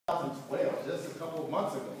2012, just a couple of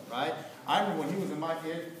months ago, right? I remember when he was in my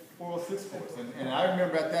Ed 406 course, and I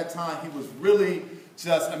remember at that time he was really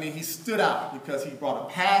just, I mean, he stood out because he brought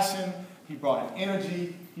a passion, he brought an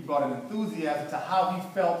energy, he brought an enthusiasm to how he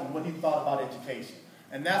felt and what he thought about education.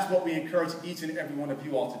 And that's what we encourage each and every one of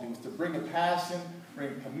you all to do, is to bring a passion,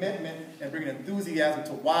 bring a commitment, and bring an enthusiasm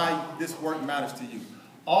to why this work matters to you.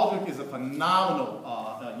 Aldrich is a phenomenal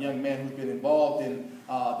young man who's been involved in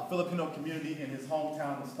the Filipino community in his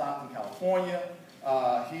hometown of Stockton, California.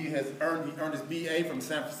 He earned his BA from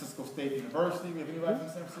San Francisco State University. We have anybody from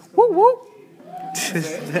San Francisco? Woo woo!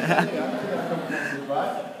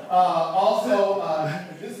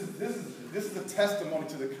 This is a testimony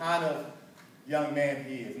to the kind of young man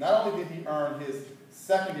he is. Not only did he earn his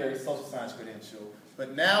secondary social science credential,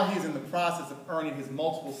 but now he's in the process of earning his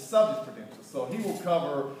multiple subject credentials. So he will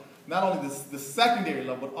cover not only the secondary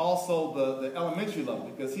level, but also the elementary level,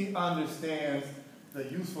 because he understands the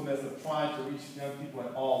usefulness of trying to reach young people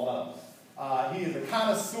at all levels. He is a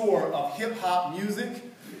connoisseur of hip-hop music.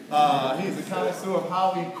 He is a connoisseur of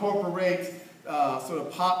how we incorporate sort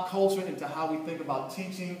of pop culture into how we think about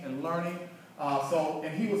teaching and learning.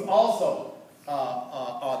 And he was also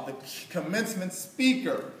the commencement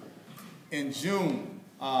speaker in June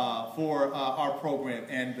for our program.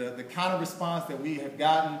 And the kind of response that we have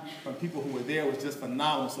gotten from people who were there was just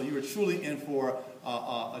phenomenal. So you were truly in for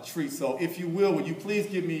a treat. So if you will, would you please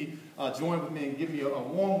join with me and give me a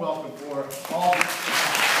warm welcome for all.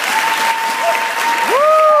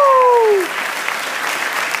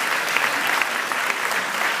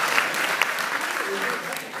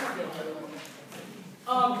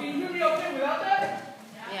 Can you hear me okay without that?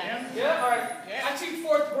 Yeah. Yeah? All right. Yeah. I teach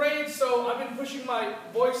 4th grade, so I've been pushing my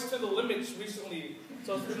voice to the limits recently,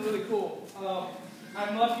 so it's been really cool.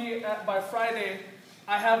 I'm lucky by Friday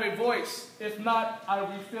I have a voice. If not, I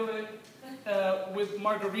refill it with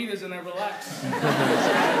margaritas and I relax.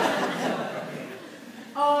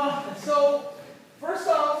 So, first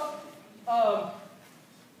off,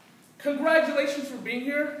 congratulations for being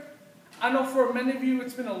here. I know for many of you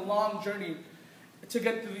it's been a long journey to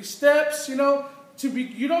get through these steps. You know,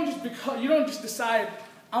 you don't just decide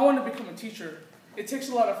I want to become a teacher. It takes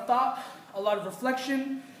a lot of thought, a lot of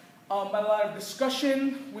reflection, a lot of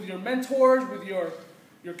discussion with your mentors, with your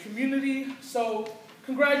community. So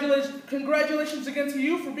congratulations again to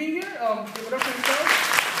you for being here. Give it up for yourselves.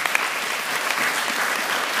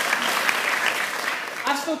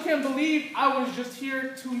 I still can't believe I was just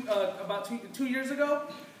here about two years ago.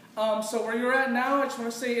 So where you're at now, I just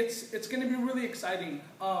want to say it's going to be really exciting.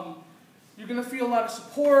 You're going to feel a lot of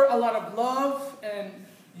support, a lot of love, and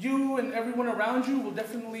you and everyone around you will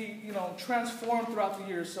definitely, transform throughout the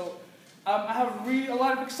years. So I have a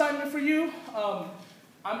lot of excitement for you.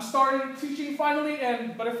 I'm starting teaching finally,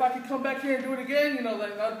 but if I could come back here and do it again,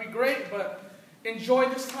 that would be great. But enjoy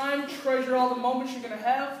this time, treasure all the moments you're going to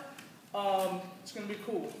have. It's going to be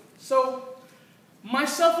cool. So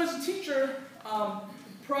myself as a teacher,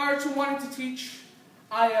 prior to wanting to teach,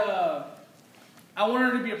 I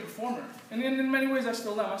wanted to be a performer. And in many ways I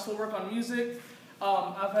still am. I still work on music.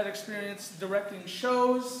 I've had experience directing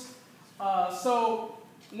shows. So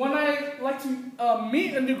when I like to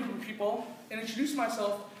meet a new group of people and introduce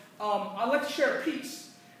myself, I like to share a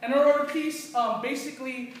piece. And I wrote a piece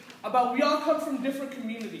basically about we all come from different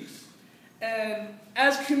communities. And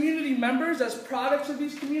as community members, as products of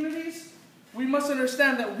these communities, we must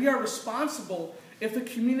understand that we are responsible if the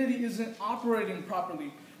community isn't operating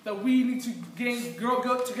properly. That we need to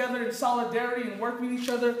go together in solidarity and work with each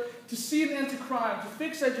other to see an end to crime, to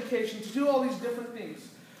fix education, to do all these different things.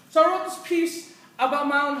 So I wrote this piece about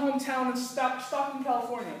my own hometown in Stockton,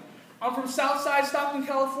 California. I'm from Southside Stockton,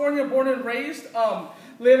 California, born and raised.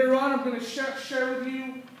 Later on, I'm going to share with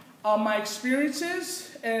you my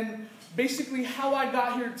experiences and basically how I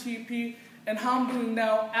got here at TEP and how I'm doing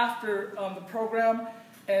now after the program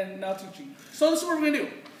and now teaching. So this is what we're going to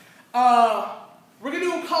do. We're going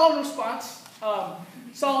to do a call and response.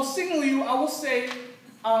 So I'll signal you. I will say,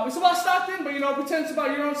 it's about Stockton, but pretend it's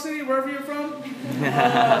about your own city, wherever you're from.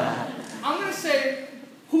 I'm going to say,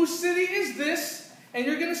 whose city is this? And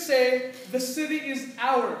you're going to say, the city is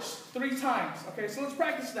ours, 3 times. Okay, so let's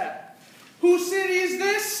practice that. Whose city is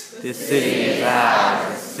this? This city is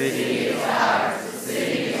ours. The city is ours. The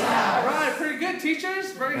city is ours. All right, pretty good,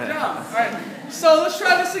 teachers. Very good job. All right, so let's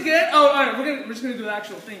try this again. Oh, all right, we're just going to do the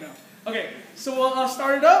actual thing now. Okay, so we'll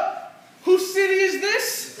start it up. Whose city is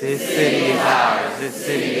this? This city is ours. This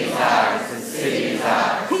city is ours. This city is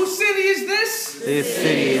ours. Whose city is this? This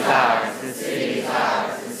city is ours. This city is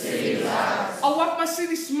ours. This city is ours. I'll walk my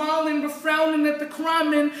city smiling but frowning at the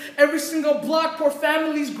crime in every single block. Poor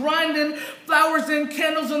families grinding, flowers and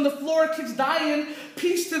candles on the floor, kids dying.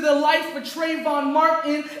 Peace to the life of Trayvon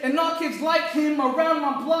Martin and all kids like him around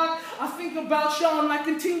my block. I think about y'all and I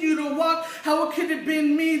continue to walk. How it could have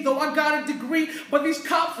been me, though I got a degree. But these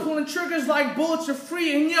cops pulling triggers like bullets are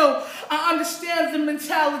free. And yo, I understand the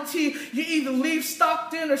mentality. You either leave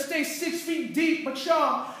Stockton or stay 6 feet deep. But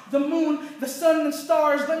y'all, the moon, the sun, and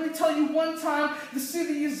stars. Let me tell you one time, the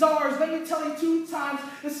city is ours. Let me tell you 2 times,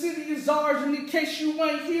 the city is ours. And in case you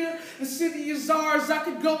ain't here, the city is ours. I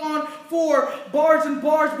could go on for bars and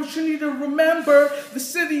bars, but you need to remember, the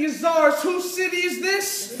city is ours. Whose city is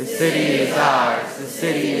this? The city is ours. The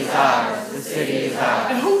city is ours. The city is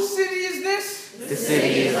ours. And whose city is this? The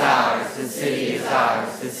city is ours. The city is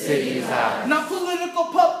ours. The city is ours. Not political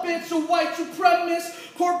puppets or white supremacists,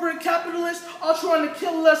 corporate capitalists, all trying to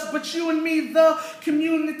kill us, but you and me, the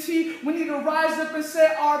community. We need to rise up and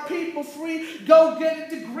set our people free. Go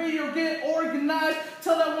get a degree or get organized.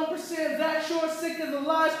 Tell that 1% that you're sick of the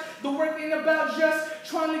lies. The work ain't about just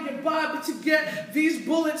trying to get by, but to get these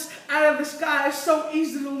bullets out of the sky. It's so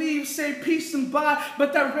easy to leave, say peace and bye,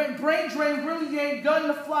 but that red brain drain really ain't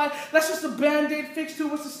gonna fly. That's just a band-aid fix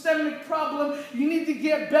to a systemic problem. You need to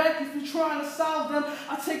get back if you're trying to solve them.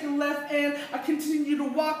 I take a left and I continue to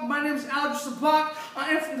walk. My name is Aldrich Sabac.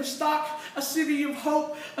 I am from the stock, a city of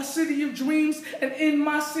hope, a city of dreams, and in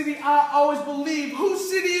my city I always believe. Whose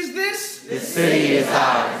city is this? The city is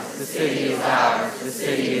ours. The city is ours. The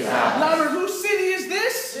city is ours. Louder, whose city is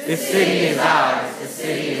this? The city is ours. The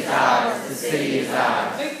city is ours. The city is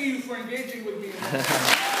ours. Thank you for engaging with me.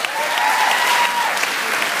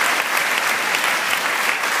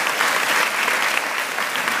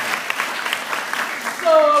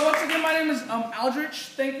 So, once again, my name is Aldrich.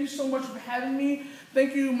 Thank you so much for having me.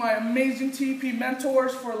 Thank you, my amazing TP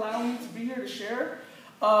mentors, for allowing me to be here to share.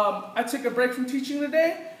 I took a break from teaching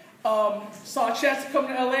today. Saw a chance to come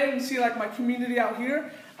to LA and see like my community out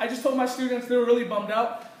here. I just told my students, they were really bummed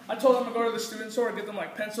out. I told them to go to the student store and get them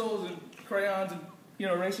like pencils and crayons and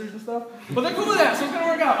erasers and stuff. But they're cool with that, so it's gonna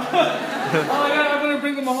work out. I'm gonna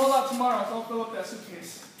bring them a whole lot tomorrow, so I'll fill up that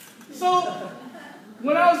suitcase. So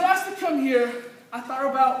when I was asked to come here, I thought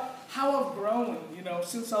about how I've grown,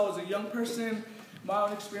 since I was a young person, my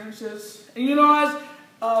own experiences. And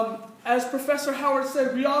as Professor Howard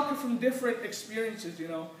said, we all come from different experiences,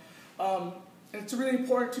 and it's really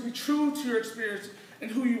important to be true to your experience and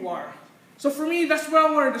who you are. So for me, that's what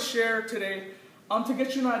I wanted to share today, to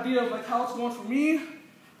get you an idea of like how it's going for me,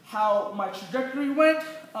 how my trajectory went.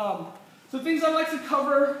 So things I'd like to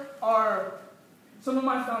cover are some of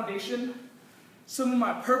my foundation, some of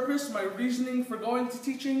my purpose, my reasoning for going to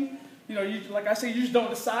teaching. Like I say, you just don't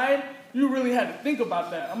decide. You really had to think about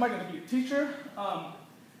that. Am I going to be a teacher?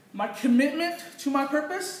 My commitment to my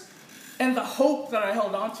purpose, and the hope that I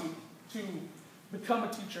held on to become a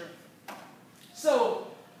teacher. So,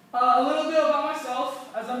 a little bit about myself.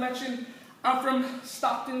 As I mentioned, I'm from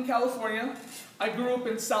Stockton, California. I grew up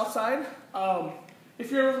in Southside.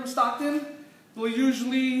 If you're from Stockton, we'll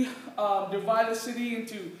usually divide the city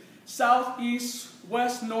into south, east,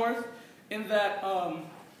 west, north, in that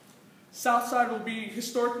south side will be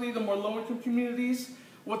historically the more low-income communities.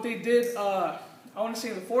 What they did, I want to say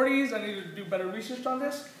in the 40s, I needed to do better research on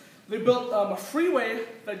this. They built a freeway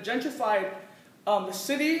that gentrified the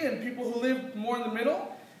city and people who lived more in the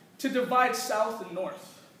middle to divide south and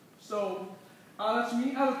north. So that's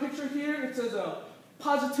me. I have a picture here. It says,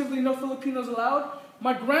 positively no Filipinos allowed.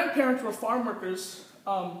 My grandparents were farm workers.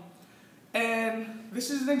 And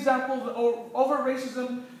this is an example of the overt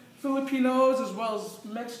racism Filipinos, as well as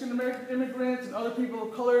Mexican-American immigrants and other people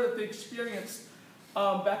of color that they experienced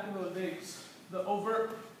back in those days, the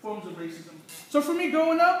overt forms of racism. So for me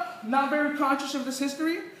growing up, not very conscious of this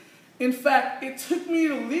history. In fact, it took me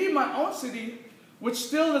to leave my own city, which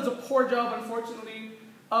still does a poor job, unfortunately,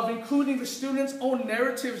 of including the students' own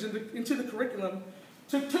narratives into the curriculum.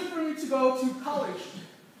 It took for me to go to college.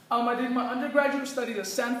 I did my undergraduate studies at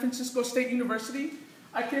San Francisco State University.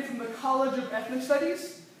 I came from the College of Ethnic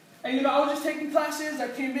Studies. And I was just taking classes. I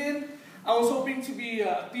came in. I was hoping to be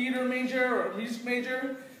a theater major or a music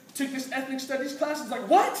major. Took this ethnic studies class. It's like,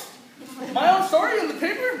 what? My own story in the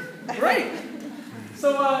paper? Great. So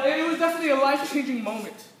it was definitely a life-changing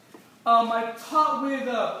moment. I taught with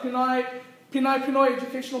Pinoy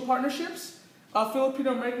Educational Partnerships,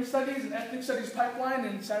 Filipino-American Studies and Ethnic Studies Pipeline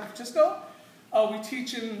in San Francisco. We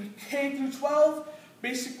teach in K through 12.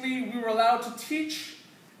 Basically, we were allowed to teach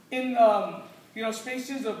in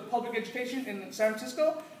spaces of public education in San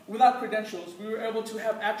Francisco without credentials. We were able to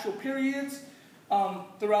have actual periods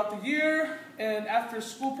throughout the year and after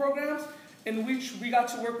school programs in which we got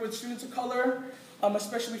to work with students of color,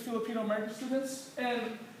 especially Filipino American students,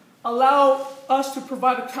 and allow us to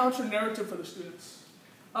provide a counter narrative for the students.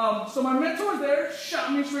 So my mentor there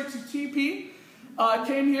shot me straight to TP. I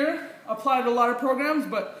came here, applied to a lot of programs,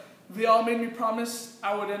 but they all made me promise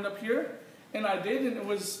I would end up here, and I did, and it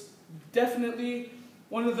was definitely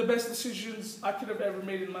one of the best decisions I could have ever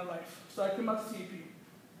made in my life. So I came out to TP.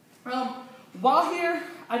 While here,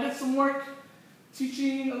 I did some work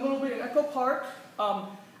teaching a little bit in Echo Park.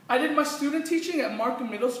 I did my student teaching at Markham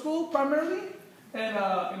Middle School primarily, and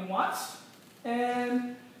in Watts.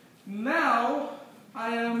 And now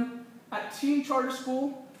I am at Teen Charter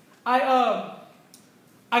School.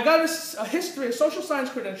 I got a social science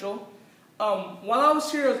credential. While I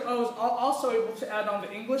was here, I was also able to add on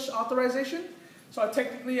the English authorization. So I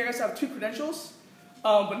technically, I guess, have 2 credentials.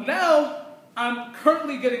 But now I'm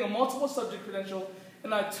currently getting a multiple subject credential,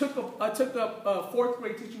 and I took up a 4th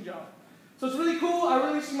grade teaching job. So it's really cool. I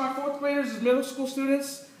really see my 4th graders as middle school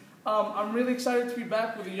students. I'm really excited to be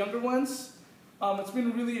back with the younger ones. It's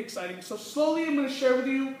been really exciting. So slowly I'm going to share with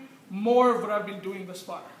you more of what I've been doing thus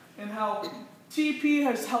far, and how TEP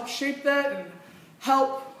has helped shape that, and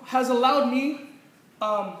has allowed me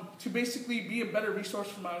to basically be a better resource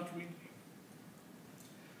for my own community.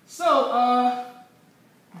 So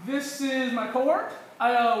this is my cohort.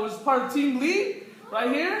 I was part of team lead right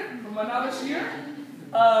here for my now this year.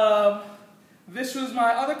 This was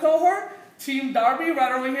my other cohort, Team Darby,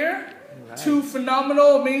 right over here. Right. 2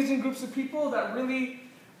 phenomenal, amazing groups of people that really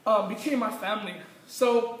became my family.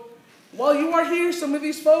 So while you are here, some of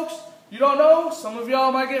these folks, you don't know. Some of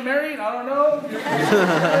y'all might get married. I don't know.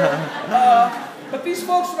 But these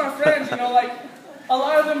folks are my friends. You know, like a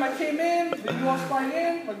lot of them, I came in, they didn't want to fly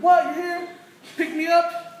in. Like, what? You're here? Pick me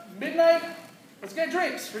up. Midnight. Let's get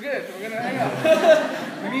drinks. We're good. We're gonna hang out.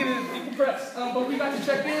 We need to decompress. But we got to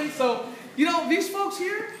check in. So, you know, these folks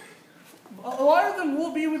here, a lot of them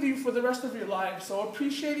will be with you for the rest of your lives. So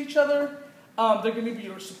appreciate each other. They're going to be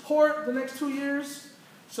your support the next 2 years.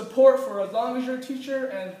 Support for as long as you're a teacher,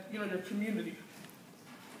 and your community.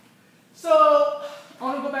 So I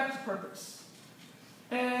want to go back to purpose.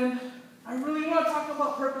 And I really want to talk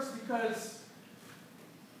about purpose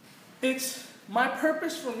because my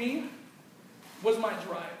purpose for me was my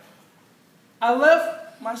drive. I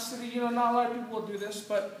left my city, not a lot of people will do this,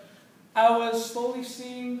 but I was slowly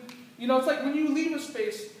seeing, it's like when you leave a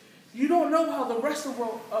space, you don't know how the rest of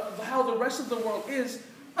the world is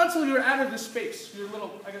until you're out of this space, your little,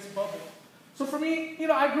 bubble. So for me,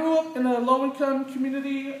 I grew up in a low-income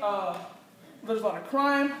community. There's a lot of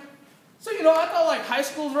crime. So, I thought like high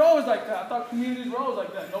schools were always like that. I thought communities were always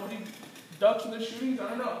like that. Nobody ducks in the shootings. I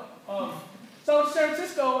don't know. So I was in San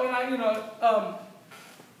Francisco, and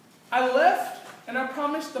I left, and I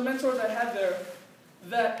promised the mentors I had there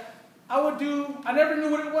that I never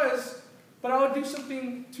knew what it was, but I would do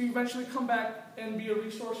something to eventually come back and be a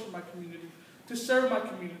resource for my community, to serve my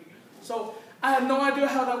community. So I had no idea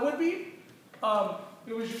how that would be.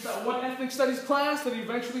 It was just that one ethnic studies class that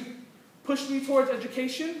eventually pushed me towards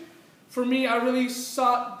education. For me, I really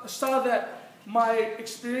saw that my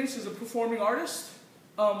experience as a performing artist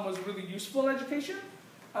was really useful in education.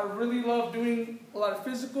 I really love doing a lot of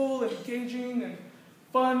physical and engaging and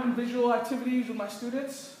fun visual activities with my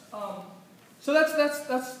students. So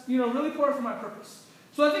that's really important for my purpose.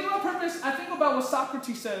 So I think about purpose, I think about what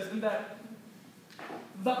Socrates says, in that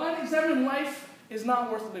the unexamined life is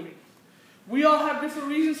not worth living. We all have different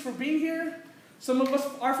reasons for being here. Some of us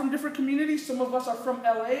are from different communities. Some of us are from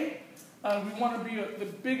LA. We want to be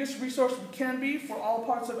the biggest resource we can be for all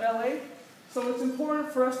parts of LA. So it's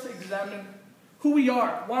important for us to examine who we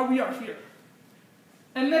are, why we are here.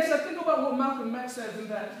 And next, I think about what Malcolm X says, in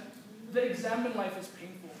that the examined life is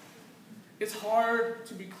painful. It's hard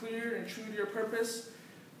to be clear and true to your purpose.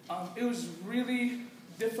 It was really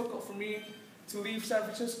difficult for me to leave San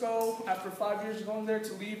Francisco after 5 years going there,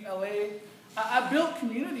 to leave LA. I built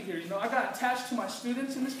community here. I got attached to my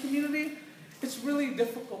students in this community. It's really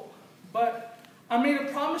difficult. But I made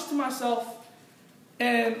a promise to myself,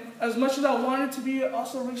 and as much as I wanted to be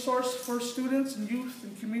also a resource for students and youth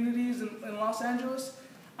and communities in Los Angeles,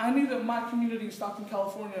 I knew that my community in Stockton,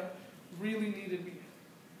 California really needed me.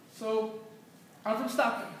 So I'm from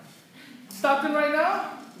Stockton. Stockton right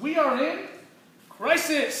now, we are in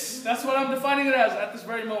crisis. That's what I'm defining it as at this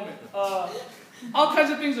very moment. All kinds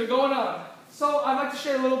of things are going on. So I'd like to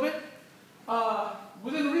share a little bit.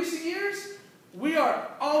 Within recent years, we are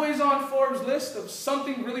always on Forbes' list of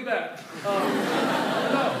something really bad.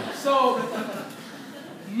 So,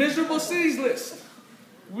 miserable cities list.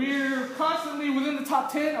 We're constantly within the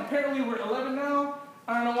top 10. Apparently, we're 11 now.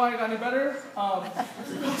 I don't know why it got any better.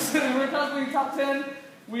 We're constantly top 10.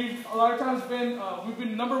 We've a lot of times been we've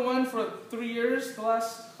been #1 for 3 years, the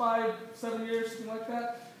last 5, 7 years, something like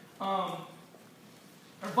that. Our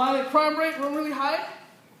violent crime rate, we're really high.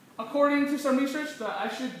 According to some research that I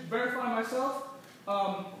should verify myself,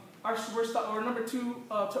 we're #2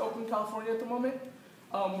 to Oakland, California at the moment.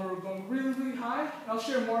 We're going really, really high. I'll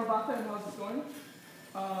share more about that and how it's going.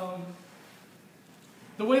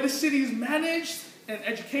 The way the city is managed and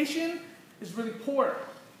education is really poor.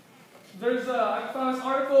 I found this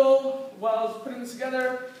article while I was putting this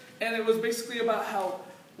together, and it was basically about how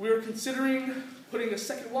we were considering putting a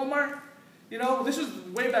second Walmart. You know, this was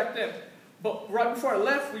way back then. But right before I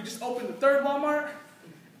left, we just opened the 3rd Walmart,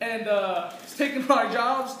 and it's taking our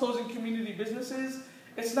jobs, closing community businesses.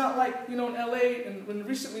 It's not like, you know, in LA and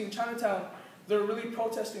recently in Chinatown, they're really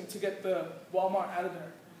protesting to get the Walmart out of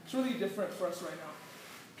there. It's really different for us right now.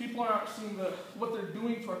 People aren't seeing what they're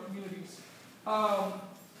doing to our communities.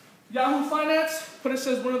 Yahoo Finance put us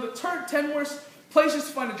as one of the 10 worst places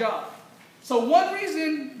to find a job. So one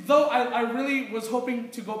reason, though I really was hoping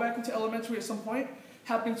to go back into elementary at some point,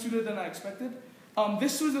 happened sooner than I expected.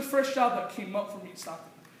 This was the first job that came up for me in Stockton.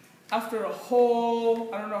 After a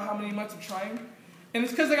whole, I don't know how many months of trying. And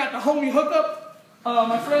it's because I got the homie hookup.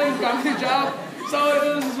 My friend got me a job. So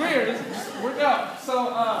it was weird. It just worked out. So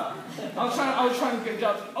I was trying to get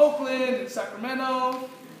jobs in Oakland, in Sacramento.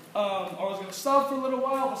 I was going to sub for a little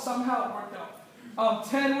while, but somehow it worked out.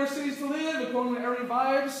 10 worst cities to live, according to Area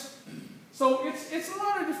Vibes. So it's a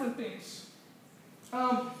lot of different things.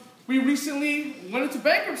 We recently went into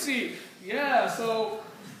bankruptcy. Yeah, so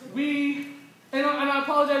and I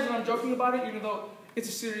apologize that I'm joking about it, even though it's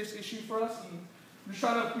a serious issue for us. And we're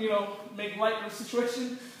trying to, you know, make light of the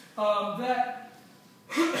situation. That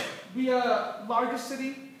we largest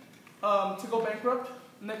city to go bankrupt.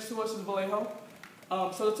 Next to us is Vallejo.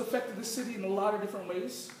 So it's affected the city in a lot of different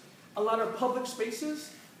ways. A lot of public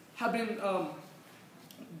spaces have been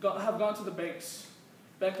have gone to the banks.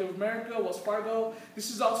 Bank of America, Wells Fargo.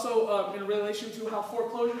 This is also in relation to how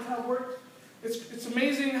foreclosures have worked. It's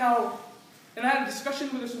amazing how, and I had a discussion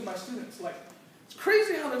with this with my students, like, it's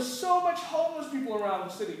crazy how there's so much homeless people around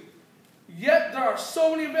the city. Yet there are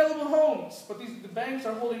so many available homes, but the banks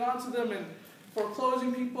are holding on to them and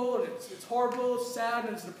foreclosing people, and it's horrible, it's sad,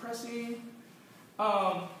 and it's depressing.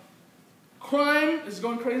 Crime is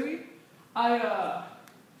going crazy. I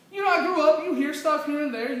grew up, you hear stuff here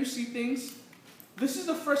and there, you see things. This is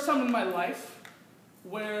the first time in my life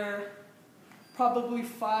where probably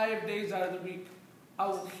 5 days out of the week, I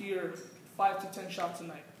will hear 5 to 10 shots a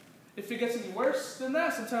night. If it gets any worse than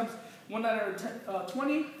that, sometimes one night out of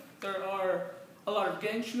 20, there are a lot of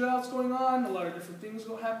gang shootouts going on, a lot of different things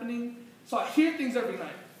happening. So I hear things every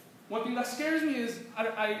night. One thing that scares me is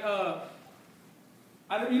I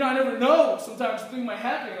never know. Sometimes something might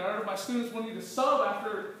happen. I don't know if my students want me to sub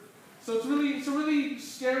after. So it's a really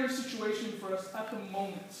scary situation for us at the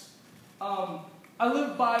moment. I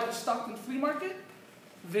live by the Stockton Flea Market.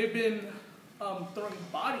 They've been throwing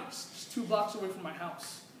bodies just 2 blocks away from my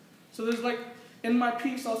house. So there's like, in my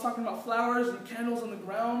piece, I was talking about flowers and candles on the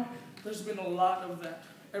ground. There's been a lot of that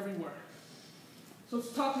everywhere. So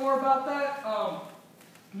let's talk more about that.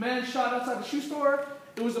 Man shot outside the shoe store.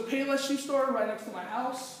 It was a Payless shoe store right next to my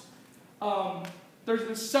house. There's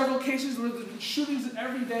been several cases where there's been shootings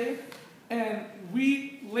every day, and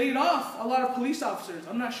we laid off a lot of police officers.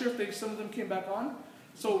 I'm not sure if some of them came back on.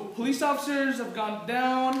 So police officers have gone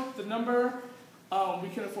down the number. We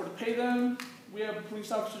can't afford to pay them. We have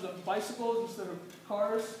police officers on bicycles instead of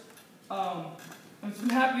cars. And it's been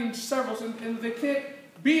happening several, and they can't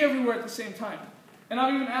be everywhere at the same time. And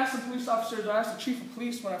I've even asked the police officers, I asked the chief of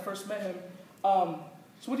police when I first met him,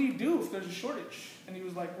 so what do you do if there's a shortage? And he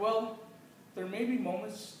was like, well, there may be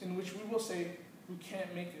moments in which we will say, we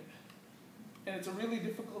can't make it. And it's a really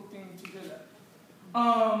difficult thing to hear that.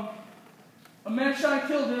 A man shot and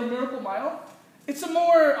killed near Miracle Mile. It's a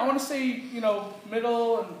more, I want to say,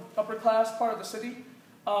 middle and upper class part of the city.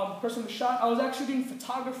 Person was shot. I was actually doing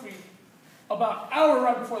photography about an hour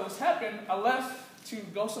right before this happened. I left to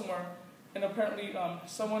go somewhere, and apparently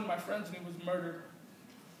someone, my friend's name, was murdered.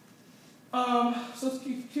 So let's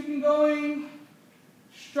keep going.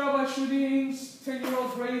 Drive-by shootings,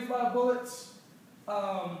 10-year-olds raised by bullets.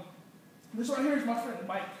 This right here is my friend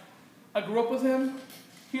Mike. I grew up with him.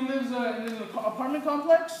 He lives in an apartment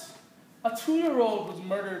complex. A 2-year-old was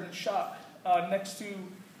murdered and shot next to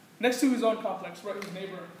his own complex, right, his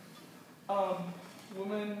neighbor.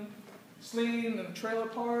 Woman slain in a trailer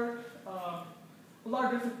park. A lot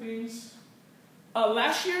of different things.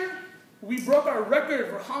 Last year, we broke our record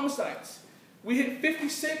for homicides. We hit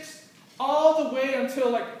 56 all the way until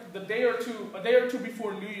like a day or two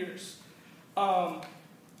before New Year's.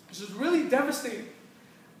 This is really devastating.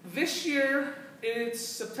 This year, it's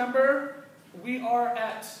September. We are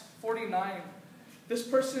at 49. This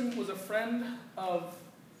person was a friend of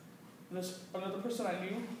another person I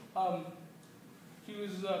knew. He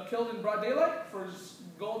was killed in broad daylight for his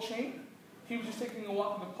gold chain. He was just taking a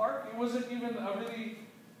walk in the park. It wasn't even a really,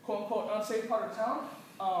 quote-unquote, unsafe part of town.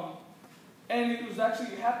 And it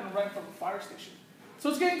happened right from the fire station. So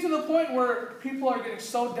it's getting to the point where people are getting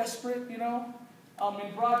so desperate, you know.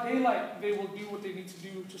 In broad daylight, they will do what they need to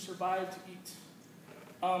do to survive, to eat.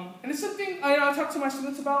 And it's something I talk to my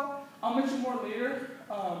students about. I'll mention more later.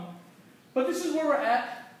 But this is where we're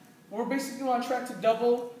at. We're basically on track to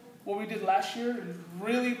double what we did last year and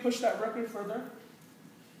really push that record further.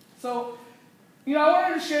 So, I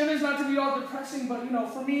wanted to share this, not to be all depressing, but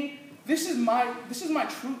for me, this is my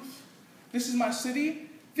truth. This is my city.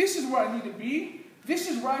 This is where I need to be. This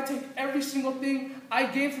is where I take every single thing I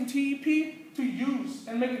gain from TEP to use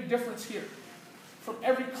and make a difference here. From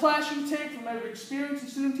every class you take, from every experience in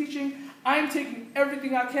student teaching, I'm taking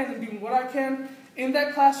everything I can and doing what I can in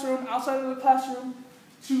that classroom, outside of the classroom,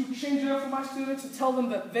 to change it up for my students, to tell them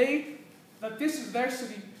that this is their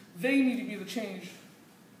city. They need to be the change.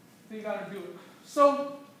 They got to do it.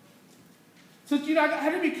 So I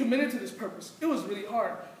had to be committed to this purpose. It was really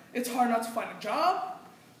hard. It's hard not to find a job,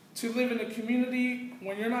 to live in a community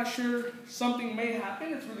when you're not sure something may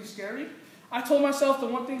happen. It's really scary. I told myself the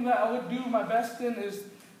one thing that I would do my best in is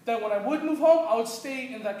that when I would move home, I would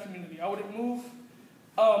stay in that community. I wouldn't move.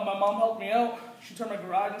 My mom helped me out. She turned my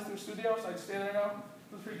garage into a studio, so I'd stay there now.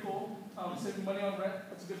 It was pretty cool. Saving money on rent.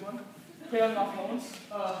 That's a good one. Paying off loans.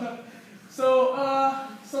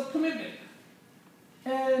 So commitment.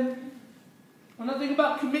 And when I think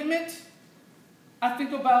about commitment, I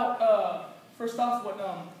think about, first off, what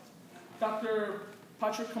Dr.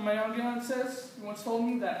 Patrick Kamayangian says. He once told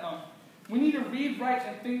me that we need to read, write,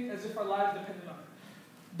 and think as if our lives depended on it.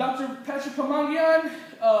 Dr. Patrick Kamayangian,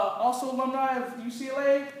 also alumni of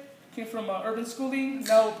UCLA, came from urban schooling,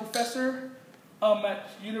 now a professor at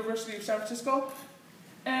University of San Francisco.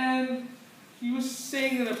 And he was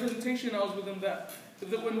saying in a presentation I was with him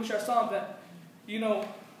in which I saw him that,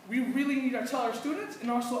 we really need to tell our students,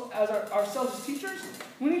 and also as ourselves as teachers,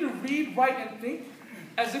 we need to read, write, and think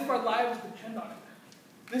as if our lives depend on it.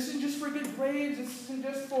 This isn't just for good grades. This isn't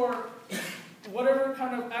just for whatever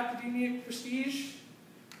kind of academic prestige.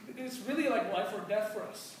 It's really like life or death for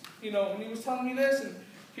us. When he was telling me this, and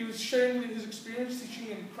he was sharing his experience teaching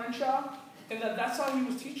in Crenshaw, and that's how he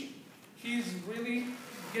was teaching. He's really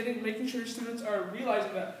making sure students are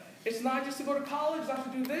realizing that it's not just to go to college, not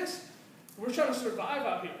to do this. We're trying to survive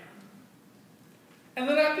out here. And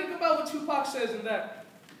then I think about what Tupac says in that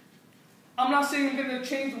I'm not saying I'm going to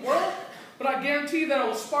change the world, but I guarantee that it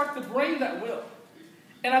will spark the brain that will.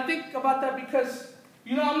 And I think about that because,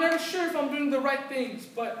 I'm never sure if I'm doing the right things,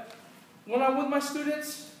 but when I'm with my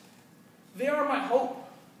students, they are my hope.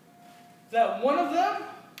 That one of them,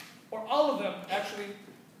 or all of them actually,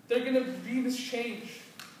 they're going to be this change.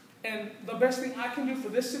 And the best thing I can do for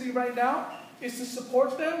this city right now is to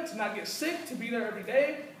support them, to not get sick, to be there every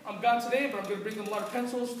day. I'm gone today, but I'm going to bring them a lot of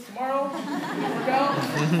pencils tomorrow. It'll work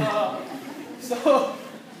out. So,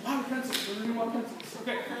 a lot of pencils. We're going to need more pencils.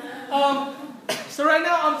 Okay. So right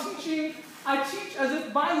now I'm teaching. I teach as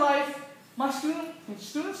if my life, my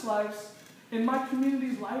students' lives, and my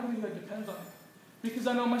community's livelihood depends on it. Because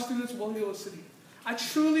I know my students will heal the city. I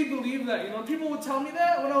truly believe that. People would tell me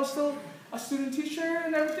that when I was still a student teacher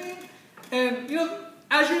and everything. And,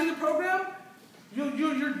 as you're in the program,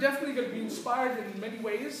 you're definitely going to be inspired in many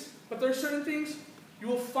ways. But there are certain things you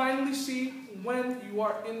will finally see when you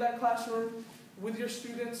are in that classroom with your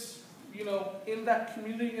students, in that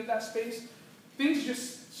community, in that space. Things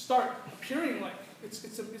just start appearing like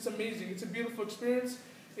it's amazing. It's a beautiful experience.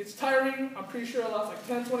 It's tiring. I'm pretty sure I lost like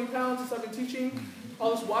 10, 20 pounds since I've been teaching.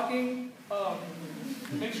 All this walking.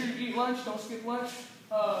 Make sure you eat lunch. Don't skip lunch.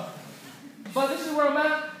 But this is where I'm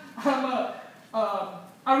at.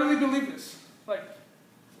 I really believe this.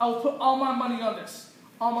 I will put all my money on this.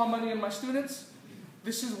 All my money in my students.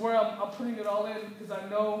 This is where I'm putting it all in because I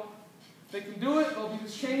know they can do it. There'll be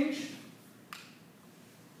this change.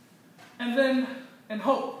 And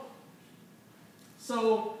hope.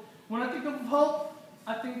 So when I think of hope,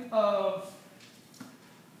 I think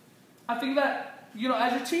that,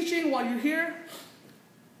 as you're teaching while you're here,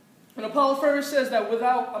 and Apollo Ferris says that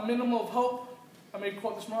without a minimum of hope, I may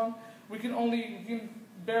quote this wrong, we can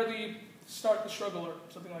barely start the struggle or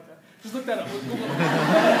something like that. Just look that up. We'll Google it.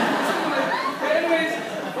 Anyways,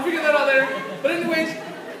 we'll figure that out later. But anyways,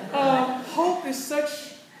 hope is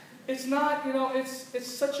it's not, you know, it's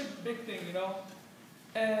such a big thing, you know,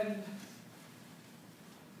 and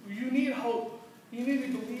you need hope. You need to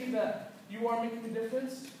believe that you are making a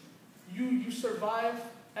difference. You survive,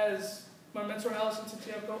 as my mentor Allison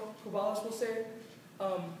Santiago Cabales will say.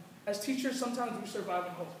 As teachers, sometimes we survive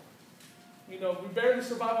on hope. You know, we barely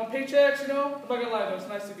survive on paychecks, you know. I'm not gonna lie though, it's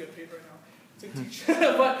nice to get paid right now to teach.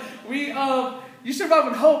 But you survive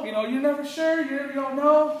on hope, you know. You're never sure, you don't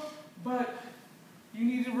know, but you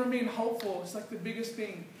need to remain hopeful. It's like the biggest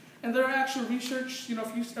thing. And there are actual research, you know,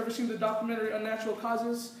 if you've ever seen the documentary Unnatural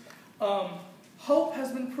Causes, hope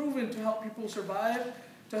has been proven to help people survive,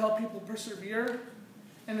 to help people persevere,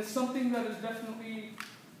 and it's something that is definitely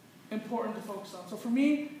important to focus on. So for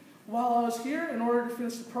me, while I was here, in order to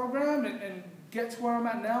finish the program and get to where I'm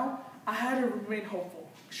at now, I had to remain hopeful,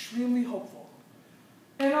 extremely hopeful.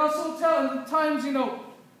 And also tell the times, you know,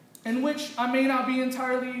 in which I may not be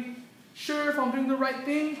entirely sure if I'm doing the right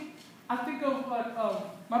thing, I think of what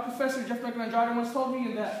my professor, Jeff McIntyre, once told me,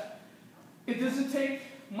 in that it doesn't take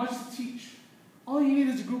much to teach. All you need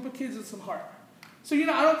is a group of kids and some heart. So, you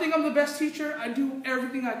know, I don't think I'm the best teacher. I do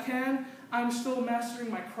everything I can. I'm still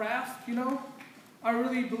mastering my craft, you know. I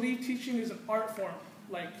really believe teaching is an art form.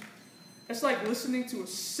 Like, it's like listening to a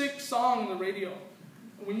sick song on the radio.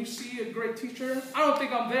 When you see a great teacher, I don't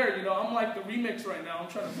think I'm there, you know. I'm like the remix right now. I'm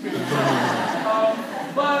trying to figure this out.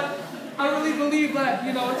 But I really believe that,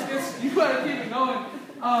 you know, it's you gotta keep it going.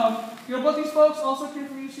 You know, both these folks also came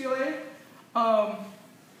from UCLA.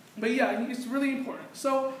 But yeah, it's really important.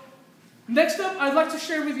 So next up, I'd like to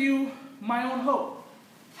share with you my own hope.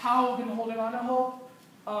 How I've been holding on to hope.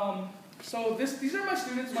 So these are my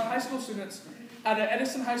students, my high school students at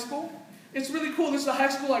Edison High School. It's really cool. This is the high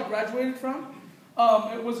school I graduated from.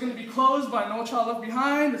 It was going to be closed by No Child Left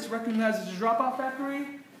Behind. It's recognized as a dropout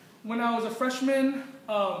factory. When I was a freshman,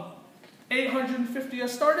 850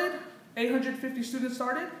 students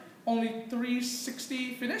started. Only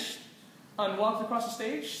 360 finished and walked across the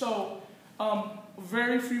stage. So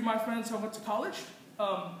very few of my friends have went to college.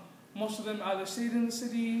 Most of them either stayed in the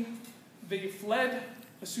city, they fled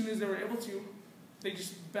as soon as they were able to. They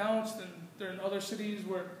just bounced, and they're in other cities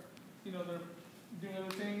where, you know, they're doing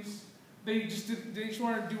other things. They just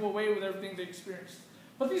wanted to do away with everything they experienced.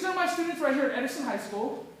 But these are my students right here at Edison High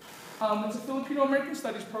School. It's a Filipino-American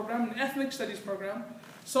Studies program, an ethnic studies program.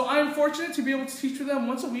 So I'm fortunate to be able to teach with them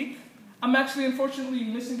once a week. I'm actually unfortunately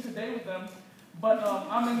missing today with them, but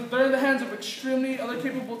they're in the hands of extremely other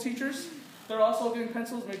capable teachers. They're also getting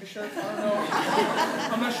pencils, maybe shirts, I don't know.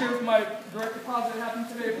 I'm not sure if my direct deposit happened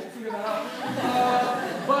today, but we'll figure that out.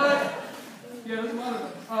 But, yeah, there's a lot of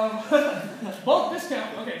them. Bulk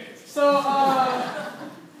discount, okay. So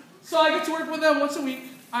I get to work with them once a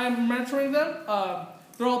week. I'm mentoring them.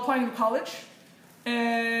 They're all applying to college.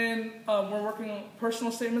 And we're working on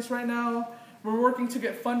personal statements right now. We're working to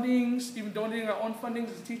get fundings, even donating our own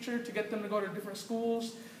fundings as a teacher to get them to go to different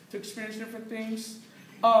schools, to experience different things.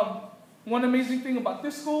 One amazing thing about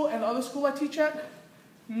this school and the other school I teach at,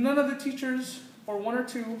 none of the teachers, or one or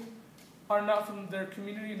two, are not from their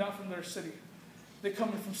community, not from their city. They come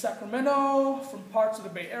in from Sacramento, from parts of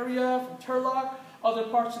the Bay Area, from Turlock, other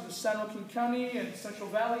parts of the San Joaquin County and Central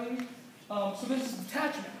Valley. So there's this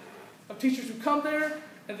detachment of teachers who come there,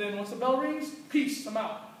 and then once the bell rings, peace, I'm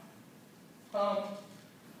out.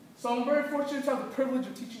 So I'm very fortunate to have the privilege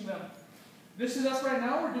of teaching them. This is us right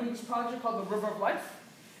now. We're doing this project called the River of Life,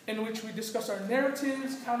 in which we discuss our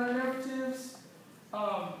narratives, counter-narratives.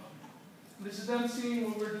 This is them seeing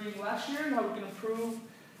what we were doing last year and how we can improve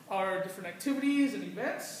our different activities and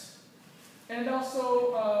events. And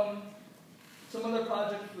also some other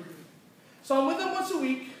projects we're doing. So I'm with them once a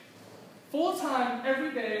week, full-time,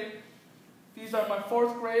 every day. These are my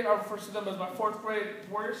fourth grade. I refer to them as my fourth grade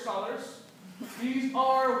Warrior Scholars. These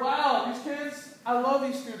are, wow, these kids, I love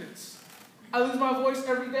these students. I lose my voice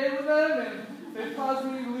every day with them, and they cause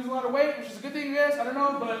me to lose a lot of weight, which is a good thing, yes, I don't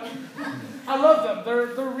know, but I love them.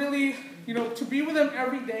 They're really, you know, to be with them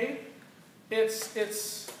every day,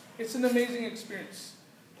 it's an amazing experience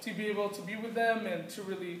to be able to be with them and to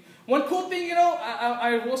really... One cool thing, you know,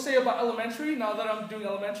 I will say about elementary, now that I'm doing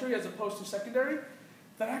elementary as opposed to secondary,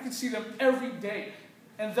 that I can see them every day.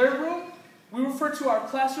 In their room, we refer to our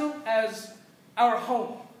classroom as our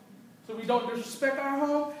home. So we don't disrespect our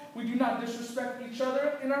home. We do not disrespect each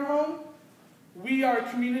other in our home. We are a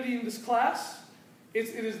community in this class. It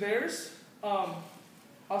is theirs.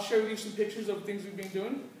 I'll share with you some pictures of things we've been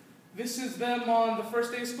doing. This is them on the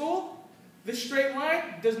first day of school. This straight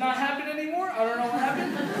line does not happen anymore. I don't know what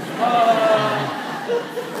happened.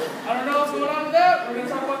 I don't know what's going on with that. We're going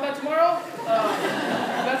to talk about that tomorrow.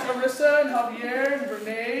 That's Arissa and Javier and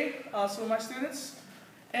Renee, some of my students.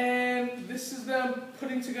 And this is them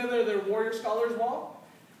putting together their Warrior Scholars wall,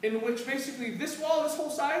 in which basically this wall, this whole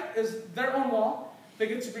side, is their own wall. They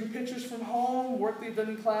get to bring pictures from home, work they've done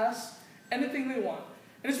in class, anything they want.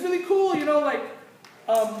 And it's really cool, you know, like,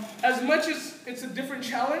 as much as it's a different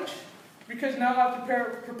challenge, because now I have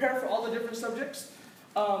to prepare for all the different subjects,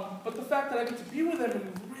 but the fact that I get to be with them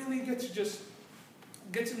and really get to just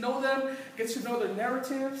get to know them, get to know their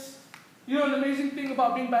narratives. You know, an amazing thing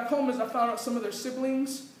about being back home is I found out some of their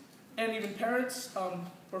siblings and even parents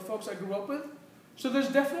or folks I grew up with. So there's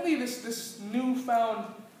definitely this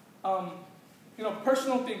newfound, you know,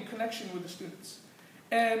 personal thing, connection with the students.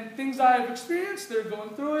 And things I've experienced, they're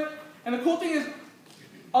going through it. And the cool thing is,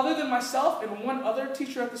 other than myself and one other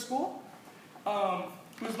teacher at the school,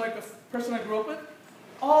 who's like a person I grew up with,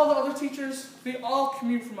 all the other teachers, they all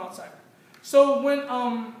commute from outside. So when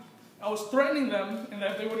I was threatening them, and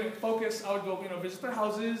if they wouldn't focus, I would go, you know, visit their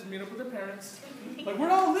houses, meet up with their parents. Like, where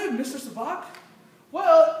do I live, Mr. Sabac?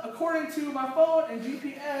 Well, according to my phone and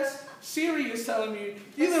GPS, Siri is telling me,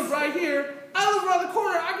 you live right here. I live around the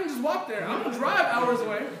corner. I can just walk there. I'm going to drive hours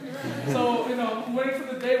away. So, you know, I'm waiting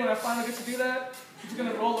for the day when I finally get to do that. I'm just going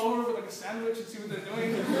to roll over with like a sandwich and see what they're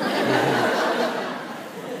doing.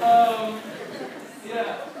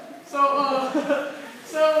 Yeah.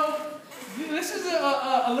 So this is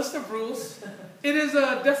a list of rules. It is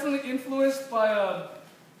definitely influenced by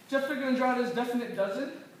Jeff Andrade's Definite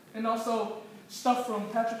Dozen, and also stuff from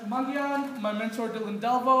Patrick Mangian, my mentor Dylan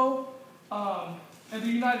Delvo, and the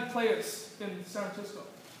United Players in San Francisco.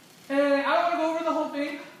 And I don't want to go over the whole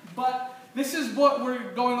thing, but this is what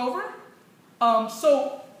we're going over.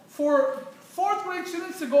 So for fourth grade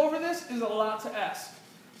students to go over this is a lot to ask.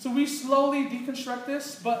 So we slowly deconstruct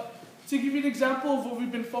this, but to give you an example of what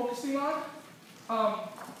we've been focusing on,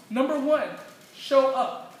 number one, show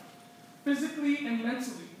up, physically and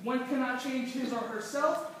mentally. One cannot change his or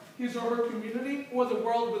herself, his or her community, or the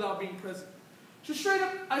world without being present. So straight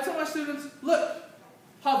up, I tell my students, look,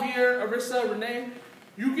 Javier, Arissa, Renee,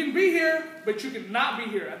 you can be here, but you can not be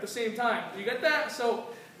here at the same time. You get that? So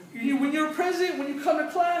when you're present, when you come to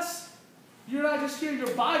class, you're not just here, your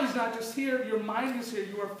body's not just here, your mind is here,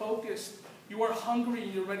 you are focused, you are hungry,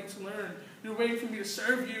 and you're ready to learn. You're waiting for me to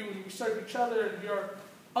serve you, and you serve each other, and you're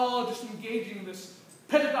all just engaging in this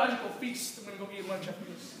pedagogical feast. I'm going to go eat lunch after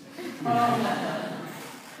this.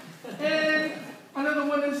 And another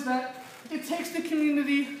one is that it takes the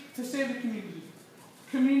community to save the community.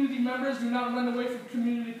 Community members do not run away from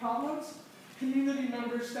community problems. Community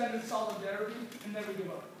members stand in solidarity and never give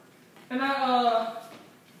up. And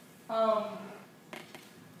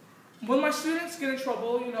when my students get in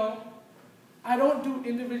trouble, you know, I don't do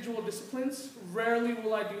individual disciplines. Rarely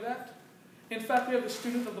will I do that. In fact, we have the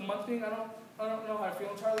Student of the Month thing. I don't know how I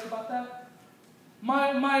feel entirely about that.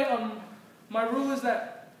 My rule is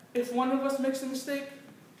that if one of us makes a mistake,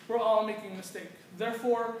 we're all making a mistake.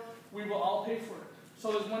 Therefore, we will all pay for it.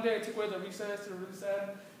 So there's one day I took away the recess. They're really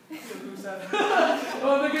sad. They're really sad.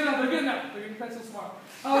 Oh, they're good now. They're good now. They're getting pencils tomorrow.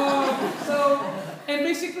 And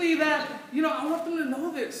basically that, you know, I want them to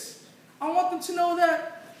know this. I want them to know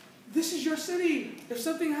that this is your city. If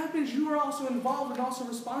something happens, you are also involved and also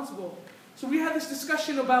responsible. So we had this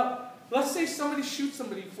discussion about, let's say somebody shoots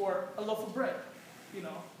somebody for a loaf of bread. You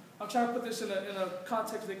know, I'm trying to put this in a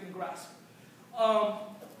context they can grasp.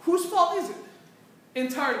 Whose fault is it?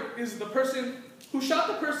 Entirely. Is it the person who shot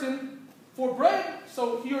the person for bread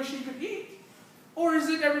so he or she could eat? Or is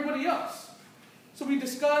it everybody else? So we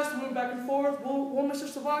discussed, went back and forth. Well, Mr.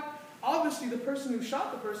 Sabac, obviously the person who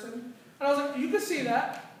shot the person. And I was like, you could see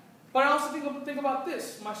that. But I also think about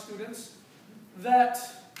this, my students, that,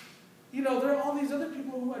 you know, there are all these other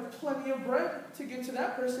people who had plenty of bread to give to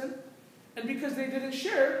that person. And because they didn't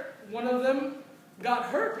share, one of them got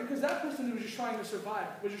hurt because that person was just trying to survive,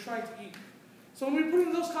 was just trying to eat. So when we put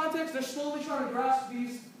in those contexts, they're slowly trying to grasp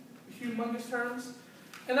these humongous terms.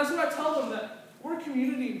 And that's when I tell them that we're a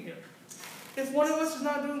community in here. If one of us is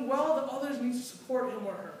not doing well, the others need to support him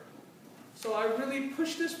or her. So I really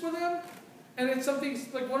push this for them. And it's something,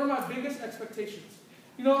 like one of my biggest expectations.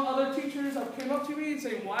 You know, other teachers have came up to me and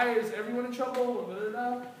say, why is everyone in trouble? Or blah, blah,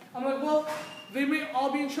 blah. I'm like, well, they may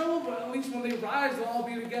all be in trouble, but at least when they rise, they'll all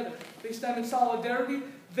be together. They stand in solidarity.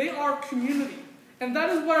 They are community. And that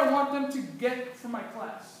is what I want them to get from my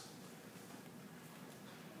class.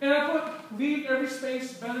 And I put, leave every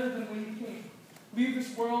space better than when you came. Leave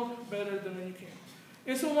this world better than when you came.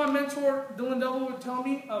 And so my mentor, Dylan Delvo, would tell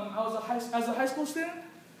me, as a high school student,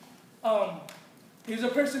 he was a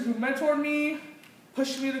person who mentored me,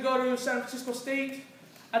 pushed me to go to San Francisco State.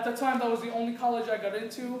 At the time, that was the only college I got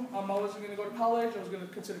into. I wasn't going to go to college. I was going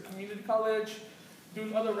to consider community college,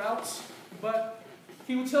 doing other routes. But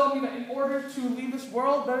he would tell me that in order to leave this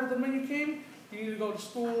world better than when you came, you need to go to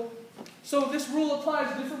school. So this rule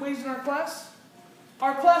applies different ways in our class.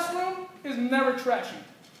 Our classroom is never trashy.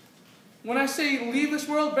 When I say leave this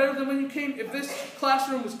world better than when you came, if this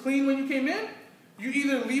classroom was clean when you came in, you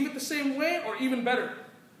either leave it the same way or even better.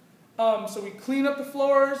 So we clean up the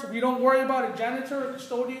floors. We don't worry about a janitor or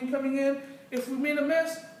custodian coming in. If we made a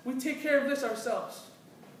mess, we take care of this ourselves.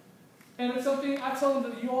 And it's something I tell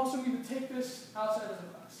them that you also need to take this outside of the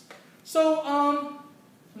class. So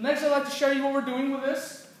next I'd like to share you what we're doing with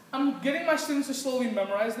this. I'm getting my students to slowly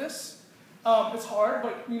memorize this. It's hard,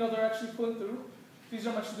 but they're actually pulling through. These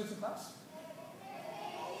are my students in class.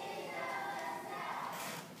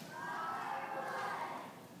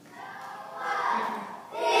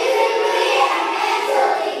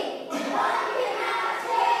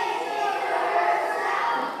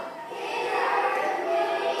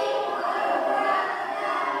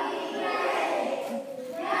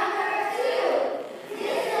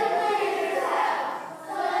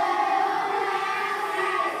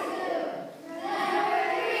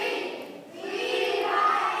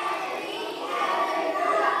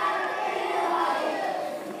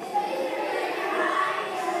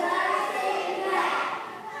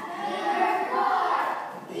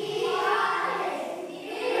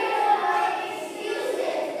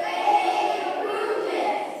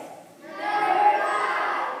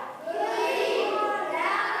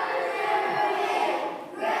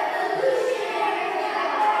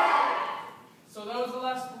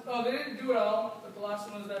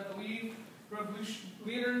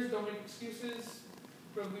 Leaders don't make excuses.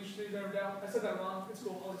 Revolutionaries never doubt. I said that wrong. It's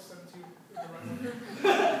cool. I'll just send it to you.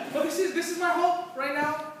 But this is my hope right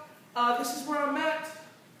now. This is where I'm at.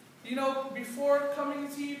 Before coming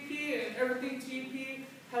to TEP and everything TEP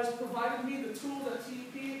has provided me, the tools that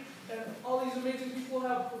TEP and all these amazing people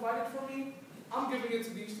have provided for me, I'm giving it to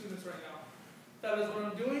these students right now. That is what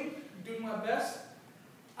I'm doing my best.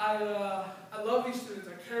 I love these students.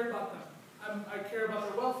 I care about them. I care about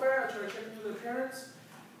their welfare. I try to check into their parents.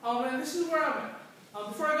 And this is where I'm at.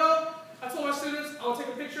 Before I go, I told my students I'll take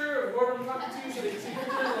a picture of whoever I'm talking to so they can see pictures.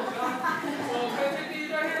 So I'm going to take these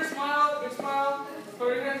right here. Smile. Big smile. Throw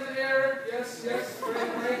your hands in the air. Yes.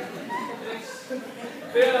 Great. Yes.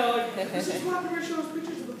 This is why we're going to show us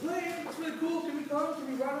pictures of the plane. It's really cool. Can we come? Can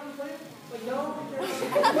we ride on the plane? Like, no.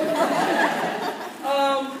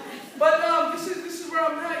 But this is where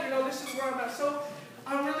I'm at. This is where I'm at. So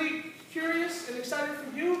I'm really curious and excited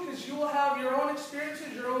for you because you will have your own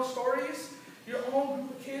experiences, your own stories, your own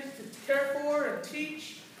group of kids to care for and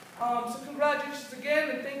teach. So congratulations again,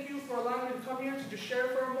 and thank you for allowing me to come here to just share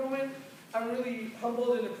for a moment. I'm really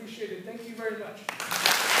humbled and appreciated. Thank you very much.